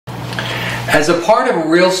As a part of a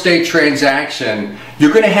real estate transaction,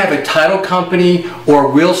 you're going to have a title company or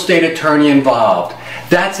a real estate attorney involved.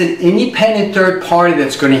 That's an independent third party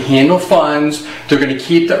that's going to handle funds, they're going to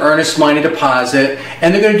keep the earnest money deposit,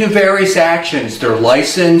 and they're going to do various actions. They're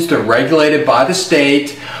licensed, they're regulated by the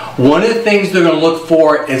state. One of the things they're going to look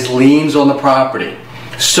for is liens on the property.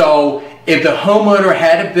 So if the homeowner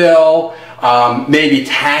had a bill, maybe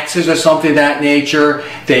taxes or something of that nature,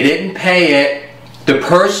 they didn't pay it, the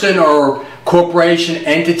person or corporation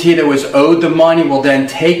entity that was owed the money will then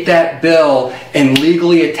take that bill and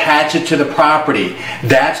legally attach it to the property.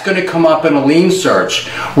 That's going to come up in a lien search.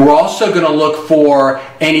 We're also going to look for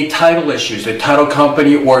any title issues. The title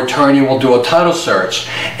company or attorney will do a title search,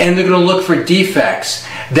 and they're going to look for defects.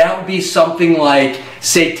 That would be something like,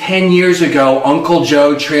 say 10 years ago, Uncle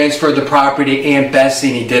Joe transferred the property to Aunt Bessie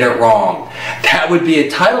and he did it wrong. That would be a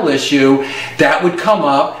title issue that would come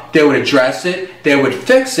up, they would address it, they would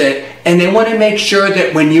fix it, and they want to make sure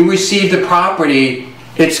that when you receive the property,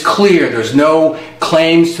 it's clear, there's no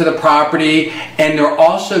claims to the property, and they're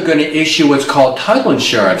also going to issue what's called title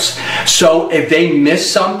insurance. So if they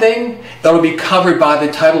miss something, it'll be covered by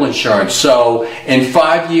the title insurance. So in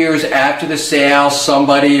 5 years after the sale,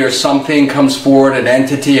 somebody or something comes forward, an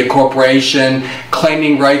entity, a corporation,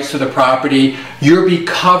 claiming rights to the property, you'll be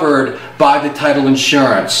covered by the title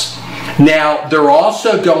insurance. Now, they're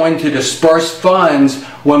also going to disperse funds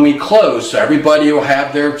when we close. So everybody will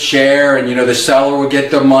have their share, and the seller will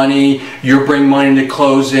get their money, you'll bring money to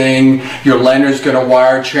closing, your lender's going to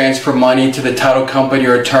wire transfer money to the title company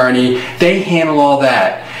or attorney. They handle all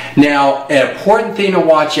that. Now, an important thing to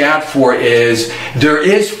watch out for is there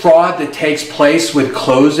is fraud that takes place with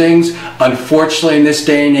closings. Unfortunately, in this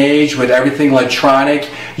day and age, with everything electronic,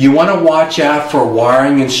 you want to watch out for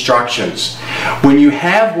wiring instructions. When you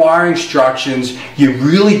have wiring instructions, you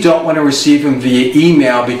really don't want to receive them via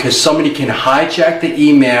email, because somebody can hijack the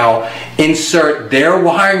email, insert their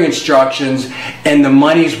wiring instructions, and the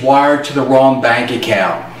money's wired to the wrong bank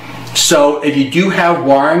account. So if you do have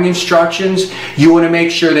wiring instructions, you want to make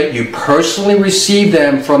sure that you personally receive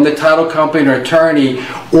them from the title company or attorney,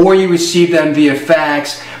 or you receive them via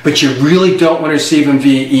fax, but you really don't want to receive them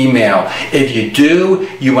via email. If you do,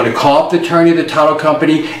 you want to call up the attorney or the title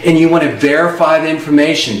company, and you want to verify the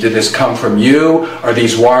information. Did this come from you? Are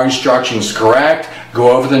these wiring instructions correct?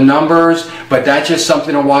 Go over the numbers, but that's just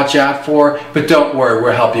something to watch out for. But don't worry,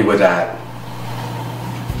 we'll help you with that.